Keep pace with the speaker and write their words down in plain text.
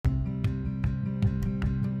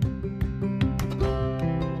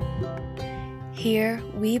Here,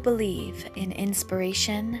 we believe in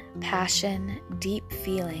inspiration, passion, deep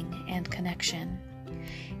feeling, and connection.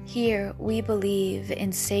 Here, we believe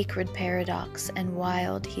in sacred paradox and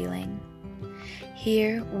wild healing.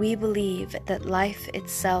 Here, we believe that life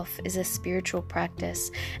itself is a spiritual practice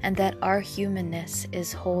and that our humanness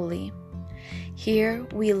is holy. Here,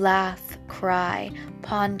 we laugh, cry,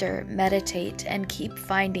 ponder, meditate, and keep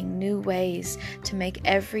finding new ways to make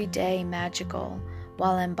every day magical,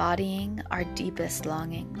 while embodying our deepest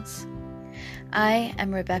longings. I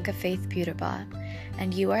am Rebecca Faith Peterbot,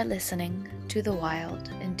 and you are listening to the Wild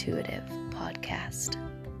Intuitive Podcast.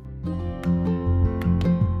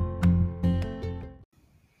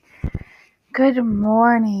 Good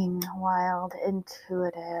morning, Wild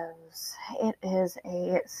Intuitives. It is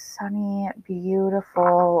a sunny,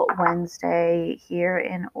 beautiful Wednesday here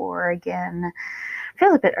in Oregon.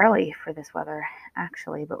 Feels a bit early for this weather,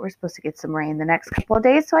 actually, but we're supposed to get some rain the next couple of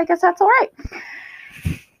days, so I guess that's all right.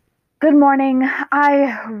 Good morning.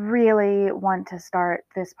 I really want to start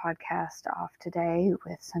this podcast off today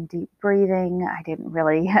with some deep breathing. I didn't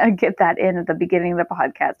really get that in at the beginning of the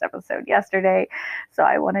podcast episode yesterday, so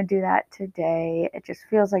I want to do that today. It just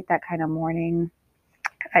feels like that kind of morning.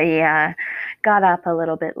 I got up a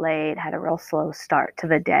little bit late, had a real slow start to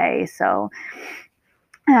the day, so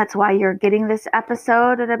that's why you're getting this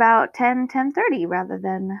episode at about 10:30 rather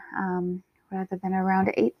than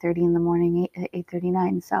around 8:30 in the morning,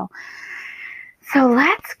 8:39. So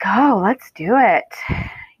let's go. Let's do it.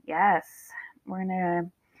 Yes,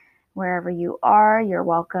 wherever you are, you're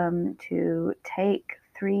welcome to take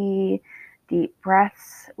 3 deep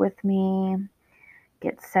breaths with me.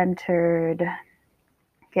 Get centered,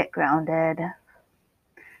 get grounded,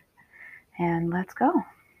 and let's go.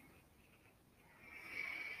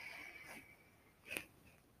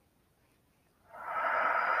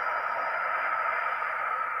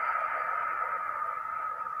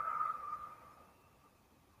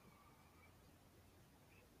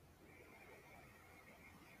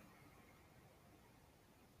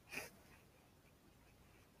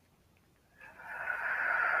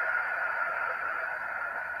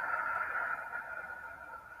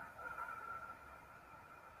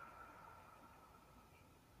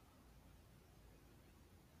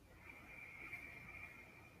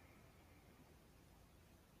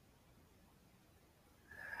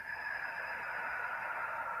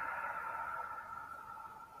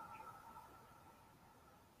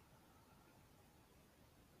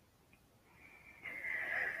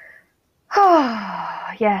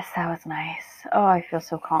 Oh, yes, that was nice. Oh, I feel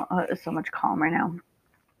so calm, so much calmer now.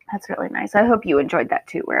 That's really nice. I hope you enjoyed that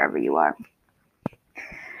too, wherever you are.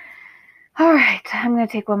 All right, I'm going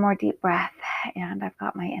to take one more deep breath, and I've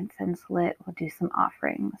got my incense lit. We'll do some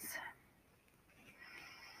offerings.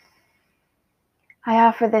 I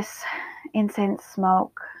offer this incense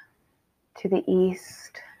smoke to the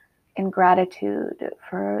east in gratitude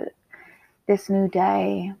for this new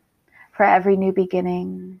day, for every new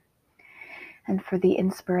beginning, and for the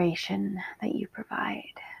inspiration that you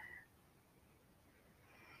provide.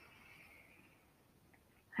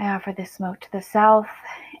 I offer this smoke to the south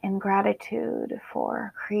in gratitude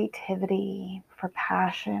for creativity, for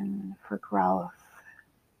passion, for growth,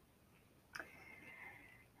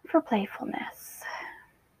 for playfulness.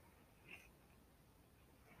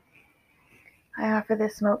 I offer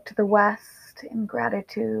this smoke to the west in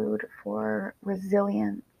gratitude for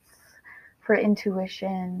resilience, for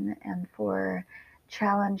intuition, and for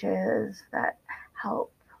challenges that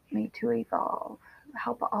help me to evolve,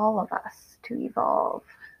 help all of us to evolve.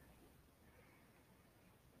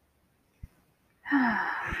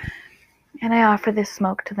 And I offer this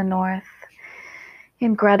smoke to the north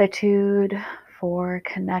in gratitude for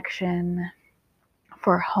connection,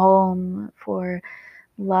 for home, for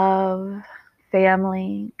love,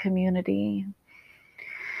 family, community,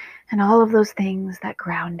 and all of those things that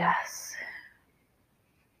ground us.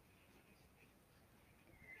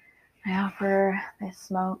 I offer this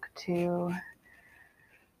smoke to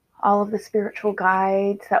all of the spiritual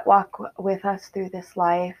guides that walk with us through this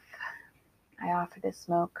life. I offer this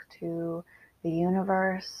smoke to the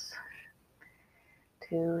universe,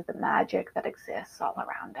 to the magic that exists all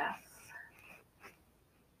around us.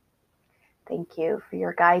 Thank you for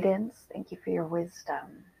your guidance. Thank you for your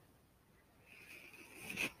wisdom.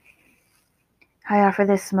 I offer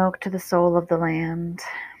this smoke to the soul of the land.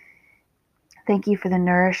 Thank you for the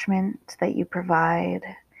nourishment that you provide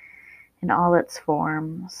in all its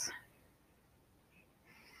forms.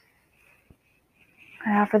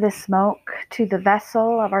 I offer this smoke to the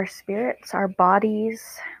vessel of our spirits, our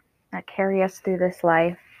bodies that carry us through this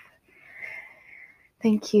life.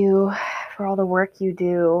 Thank you for all the work you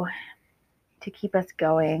do to keep us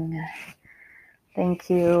going. Thank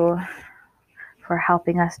you for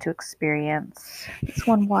helping us to experience this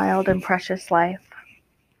one wild and precious life.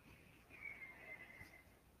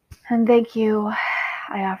 And thank you.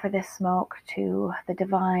 I offer this smoke to the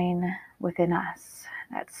divine within us,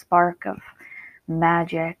 that spark of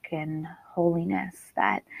magic and holiness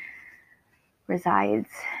that resides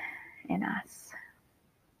in us.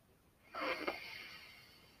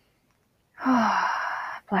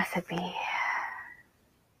 Blessed be.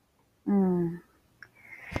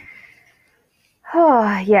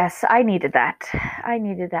 Oh, yes, I needed that. I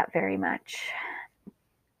needed that very much.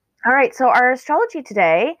 All right, so our astrology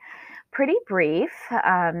today, pretty brief.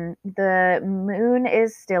 The moon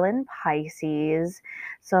is still in Pisces,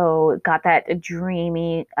 so got that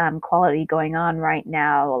dreamy quality going on right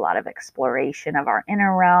now. A lot of exploration of our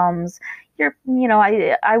inner realms.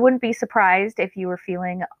 I wouldn't be surprised if you were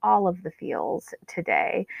feeling all of the feels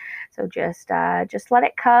today. So just let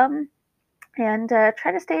it come. And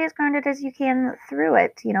try to stay as grounded as you can through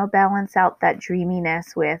it. Balance out that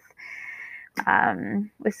dreaminess with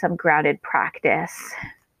some grounded practice.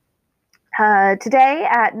 Today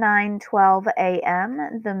at 9:12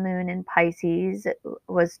 a.m., the moon in Pisces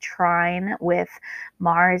was trine with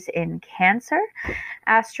Mars in Cancer.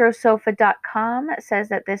 Astrosofa.com says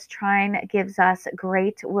that this trine gives us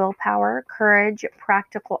great willpower, courage,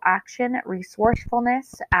 practical action,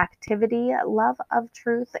 resourcefulness, activity, love of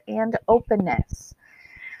truth, and openness.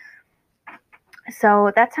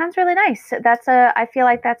 So that sounds really nice. I feel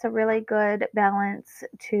like that's a really good balance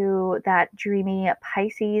to that dreamy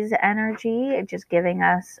Pisces energy, just giving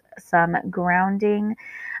us some grounding,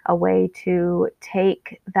 a way to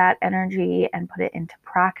take that energy and put it into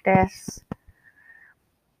practice.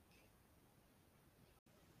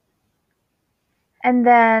 And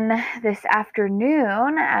then this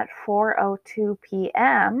afternoon at 4:02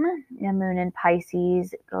 p.m., the moon in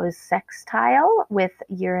Pisces goes sextile with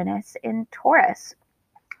Uranus in Taurus.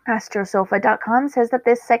 Astrosofa.com says that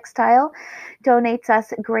this sextile donates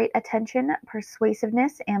us great attention,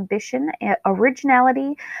 persuasiveness, ambition,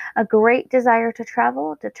 originality, a great desire to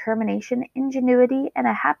travel, determination, ingenuity, and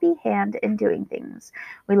a happy hand in doing things.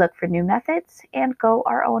 We look for new methods and go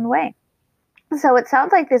our own way. So it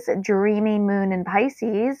sounds like this dreamy moon in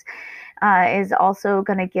Pisces is also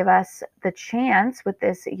going to give us the chance with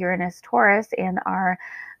this Uranus Taurus and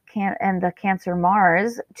the Cancer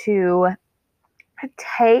Mars to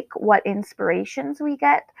take what inspirations we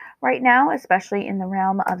get right now, especially in the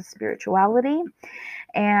realm of spirituality,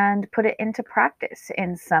 and put it into practice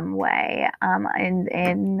in some way.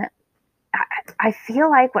 I feel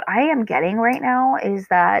like what I am getting right now is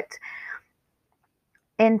that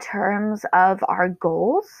in terms of our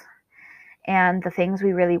goals and the things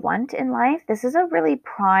we really want in life, this is a really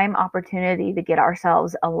prime opportunity to get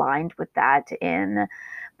ourselves aligned with that in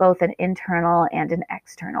both an internal and an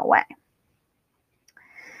external way.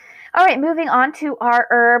 All right, moving on to our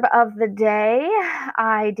herb of the day.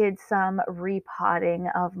 I did some repotting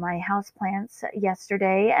of my houseplants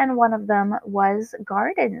yesterday, and one of them was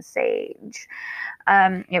garden sage.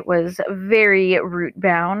 It was very root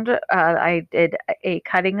bound. I did a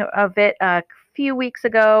cutting of it a few weeks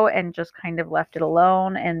ago and just kind of left it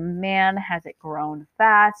alone, and man, has it grown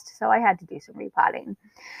fast. So I had to do some repotting.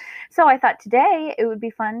 So I thought today it would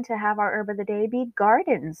be fun to have our herb of the day be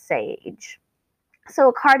garden sage. So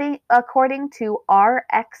according to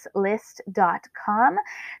rxlist.com,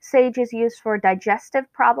 sage is used for digestive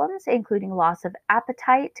problems, including loss of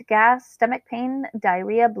appetite, gas, stomach pain,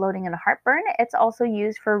 diarrhea, bloating, and heartburn. It's also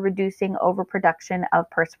used for reducing overproduction of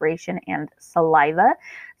perspiration and saliva.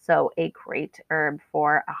 So a great herb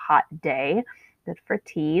for a hot day. Good for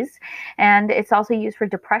teas. And it's also used for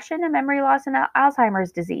depression and memory loss and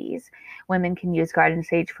Alzheimer's disease. Women can use garden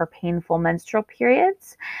sage for painful menstrual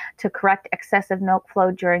periods, to correct excessive milk flow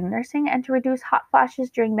during nursing, and to reduce hot flashes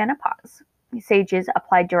during menopause. Sage is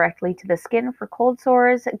applied directly to the skin for cold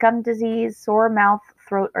sores, gum disease, sore mouth,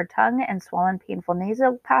 throat or tongue, and swollen painful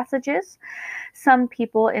nasal passages. Some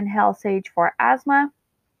people inhale sage for asthma.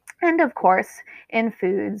 And of course, in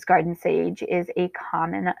foods, garden sage is a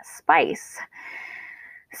common spice.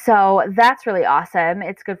 So that's really awesome.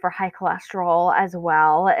 It's good for high cholesterol as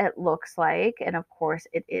well, it looks like. And of course,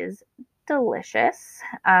 it is delicious.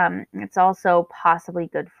 It's also possibly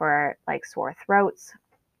good for like sore throats.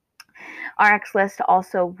 RX List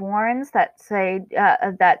also warns that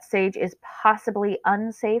sage is possibly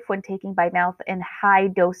unsafe when taken by mouth in high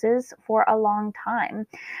doses for a long time.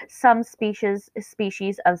 Some species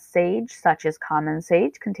of sage, such as common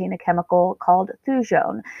sage, contain a chemical called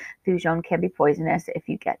thujone. Thujone can be poisonous if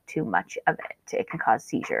you get too much of it. It can cause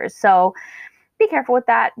seizures. So be careful with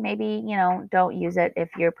that. Maybe, don't use it if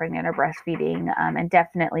you're pregnant or breastfeeding, and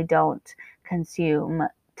definitely don't consume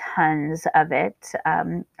tons of it.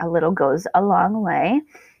 A little goes a long way.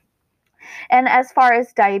 And as far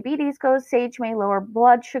as diabetes goes, sage may lower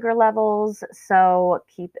blood sugar levels, so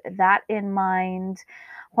keep that in mind.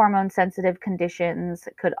 Hormone sensitive conditions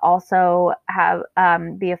could also have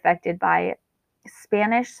be affected by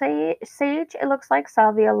Spanish sage. It looks like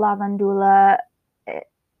Salvia lavandula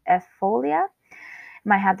efolia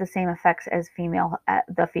might have the same effects as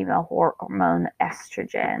the female hormone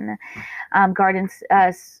estrogen. Gardens.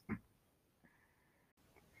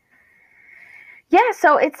 Yeah,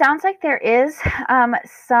 so it sounds like there is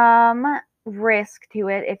some risk to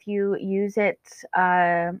it if you use it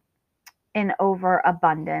in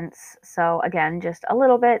overabundance. So again, just a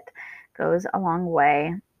little bit goes a long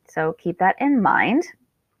way. So keep that in mind.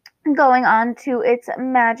 Going on to its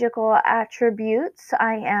magical attributes,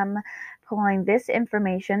 I am pulling this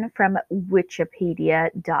information from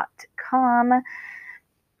wikipedia.com.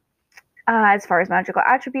 As far as magical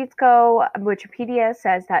attributes go, Wikipedia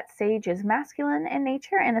says that sage is masculine in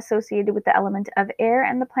nature and associated with the element of air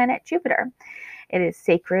and the planet Jupiter. It is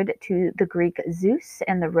sacred to the Greek Zeus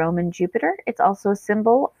and the Roman Jupiter. It's also a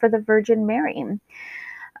symbol for the Virgin Mary.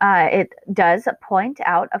 It does point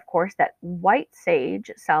out, of course, that white sage,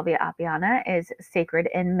 Salvia apiana, is sacred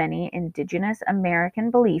in many indigenous American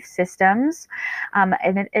belief systems. And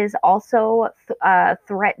it is also a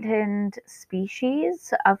threatened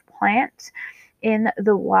species of plant in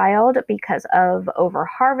the wild because of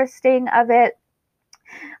overharvesting of it.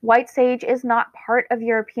 White sage is not part of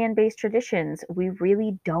European-based traditions. We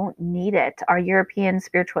really don't need it. Our European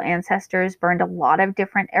spiritual ancestors burned a lot of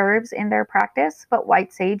different herbs in their practice, but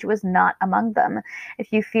white sage was not among them.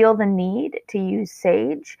 If you feel the need to use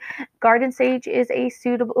sage, garden sage is a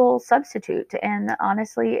suitable substitute, and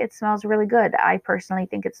honestly, it smells really good. I personally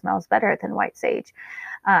think it smells better than white sage,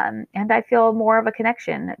 and I feel more of a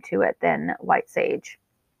connection to it than white sage.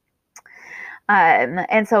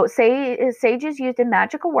 And so sage is used in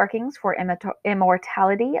magical workings for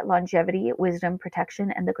immortality, longevity, wisdom,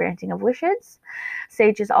 protection, and the granting of wishes.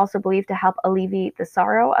 Sage is also believed to help alleviate the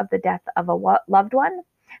sorrow of the death of a loved one.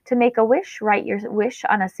 To make a wish, write your wish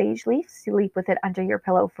on a sage leaf, sleep with it under your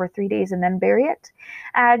pillow for 3 days, and then bury it.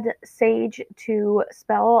 Add sage to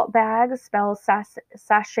spell bags, spell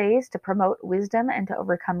sachets to promote wisdom and to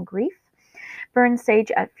overcome grief. Burn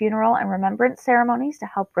sage at funeral and remembrance ceremonies to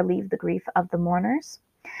help relieve the grief of the mourners.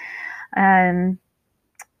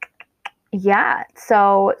 Yeah,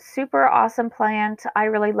 so super awesome plant. I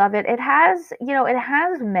really love it. It has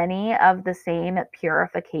many of the same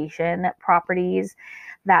purification properties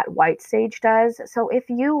that white sage does. So if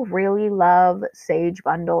you really love sage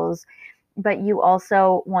bundles, but you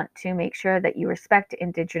also want to make sure that you respect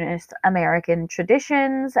indigenous American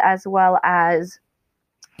traditions, as well as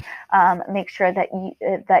make sure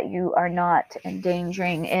that you are not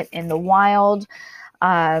endangering it in the wild,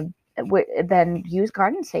 then use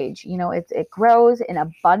garden sage. It grows in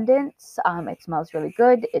abundance. It smells really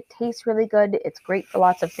good. It tastes really good. It's great for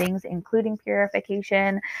lots of things, including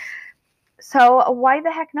purification. So why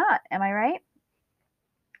the heck not? Am I right?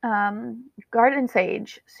 Garden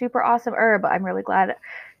sage, super awesome herb. I'm really glad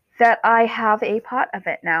that I have a pot of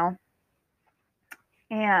it now.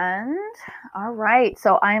 And all right,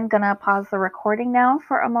 so I'm gonna pause the recording now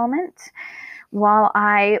for a moment while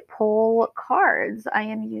I pull cards. I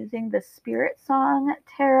am using the Spiritsong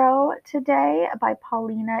Tarot today by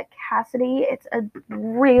Paulina Cassidy. It's a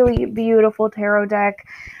really beautiful tarot deck.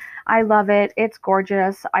 I love it. It's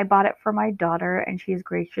gorgeous. I bought it for my daughter, and she's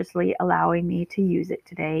graciously allowing me to use it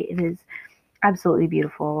today. It is absolutely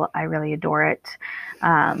beautiful. I really adore it.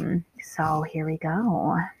 So here we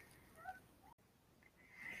go.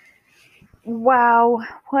 Wow,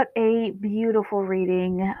 what a beautiful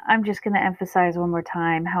reading. I'm just going to emphasize one more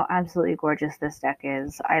time how absolutely gorgeous this deck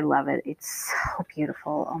is. I love it. It's so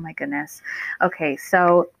beautiful. Oh my goodness. Okay,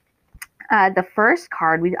 so the first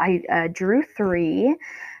card, I drew 3.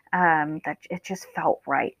 That it just felt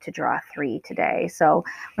right to draw 3 today. So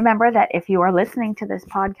remember that if you are listening to this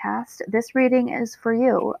podcast, this reading is for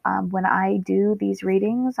you. When I do these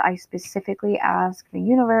readings, I specifically ask the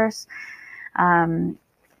universe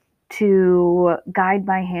to guide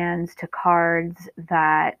my hands to cards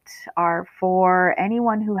that are for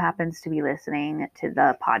anyone who happens to be listening to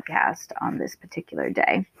the podcast on this particular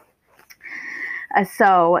day.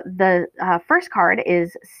 So the first card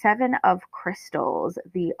is 7 of Crystals,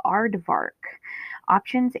 the Aardvark,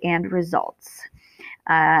 options and results.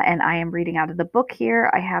 And I am reading out of the book here.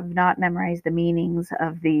 I have not memorized the meanings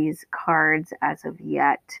of these cards as of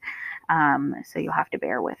yet. So you'll have to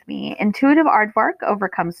bear with me. Intuitive aardvark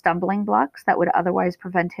overcomes stumbling blocks that would otherwise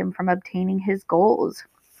prevent him from obtaining his goals.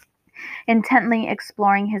 Intently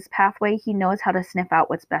exploring his pathway, he knows how to sniff out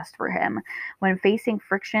what's best for him. When facing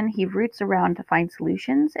friction, he roots around to find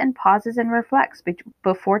solutions and pauses and reflects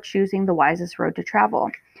before choosing the wisest road to travel.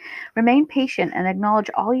 Remain patient and acknowledge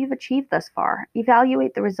all you've achieved thus far.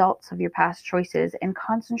 Evaluate the results of your past choices and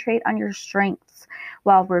concentrate on your strengths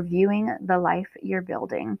while reviewing the life you're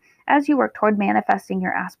building. As you work toward manifesting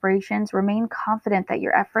your aspirations, remain confident that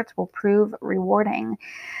your efforts will prove rewarding.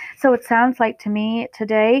 So it sounds like to me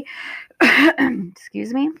today,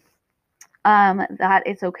 excuse me, that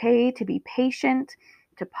it's okay to be patient,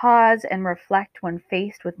 to pause and reflect when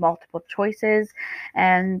faced with multiple choices,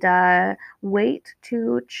 and wait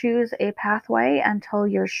to choose a pathway until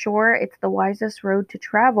you're sure it's the wisest road to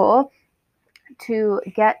travel to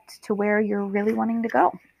get to where you're really wanting to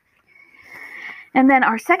go. And then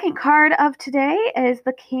our second card of today is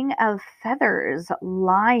the King of Feathers,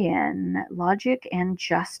 Lion, Logic and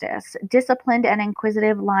Justice. Disciplined and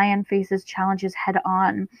inquisitive, Lion faces challenges head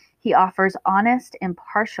on. He offers honest,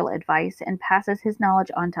 impartial advice and passes his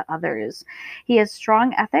knowledge on to others. He has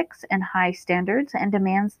strong ethics and high standards and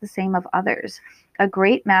demands the same of others. A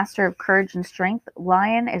great master of courage and strength,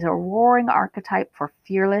 Lion is a roaring archetype for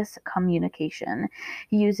fearless communication.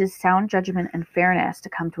 He uses sound judgment and fairness to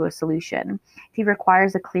come to a solution. He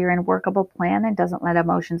requires a clear and workable plan and doesn't let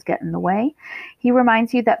emotions get in the way. He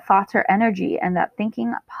reminds you that thoughts are energy and that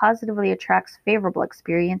thinking positively attracts favorable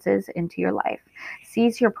experiences into your life.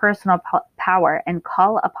 Seize your personal power and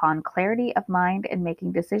call upon clarity of mind in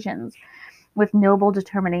making decisions. With noble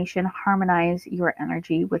determination, harmonize your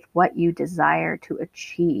energy with what you desire to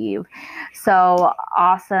achieve. So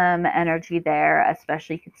awesome energy there,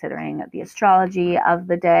 especially considering the astrology of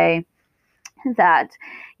the day, that,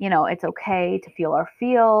 it's okay to feel our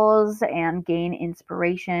feels and gain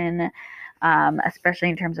inspiration, especially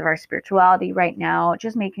in terms of our spirituality right now.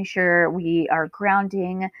 Just making sure we are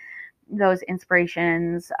grounding those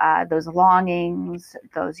inspirations, those longings,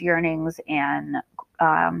 those yearnings, and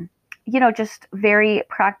just very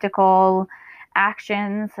practical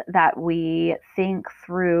actions that we think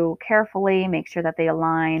through carefully, make sure that they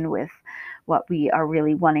align with what we are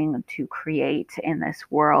really wanting to create in this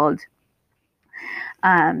world.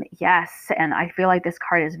 Yes, and I feel like this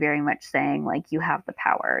card is very much saying, like, you have the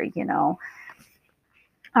power,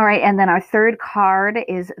 All right, and then our third card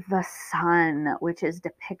is the Sun, which is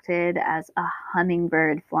depicted as a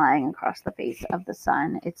hummingbird flying across the face of the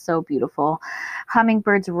sun. It's so beautiful.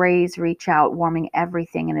 Hummingbird's rays reach out, warming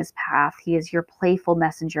everything in his path. He is your playful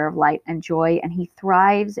messenger of light and joy, and he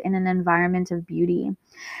thrives in an environment of beauty.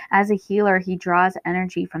 As a healer, he draws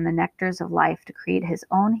energy from the nectars of life to create his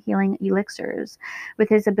own healing elixirs. With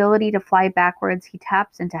his ability to fly backwards, he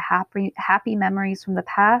taps into happy memories from the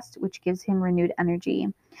past, which gives him renewed energy.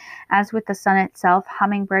 As with the sun itself,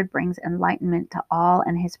 Hummingbird brings enlightenment to all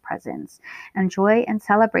in his presence. Enjoy and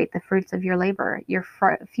celebrate the fruits of your labor. Your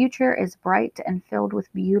future is bright and filled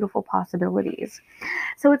with beautiful possibilities.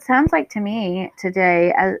 So it sounds like to me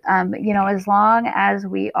today, as long as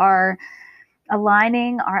we are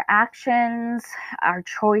aligning our actions, our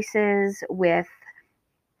choices with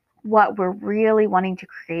what we're really wanting to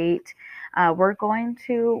create, we're going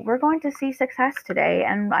to see success today.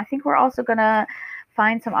 And I think we're also going to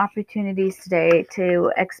find some opportunities today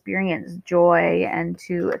to experience joy and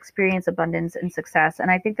to experience abundance and success. And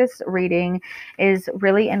I think this reading is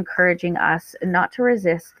really encouraging us not to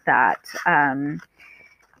resist that.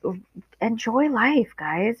 Enjoy life,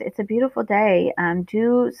 guys. It's a beautiful day.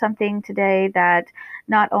 Do something today that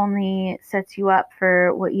not only sets you up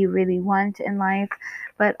for what you really want in life,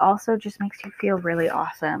 but also just makes you feel really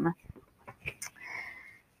awesome.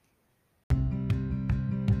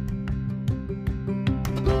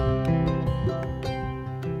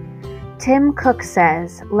 Tim Cook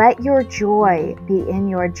says, "Let your joy be in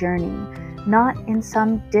your journey, not in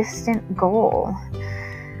some distant goal."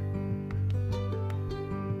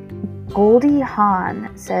 Goldie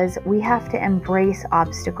Hawn says, "We have to embrace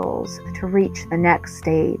obstacles to reach the next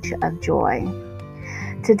stage of joy."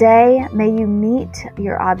 Today, may you meet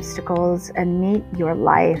your obstacles and meet your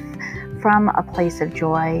life from a place of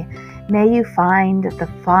joy. May you find the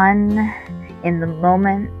fun in the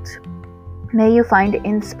moment. May you find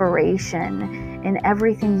inspiration in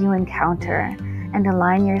everything you encounter and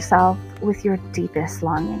align yourself with your deepest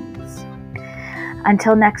longings.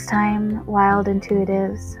 Until next time, wild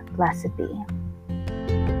intuitives, blessed be.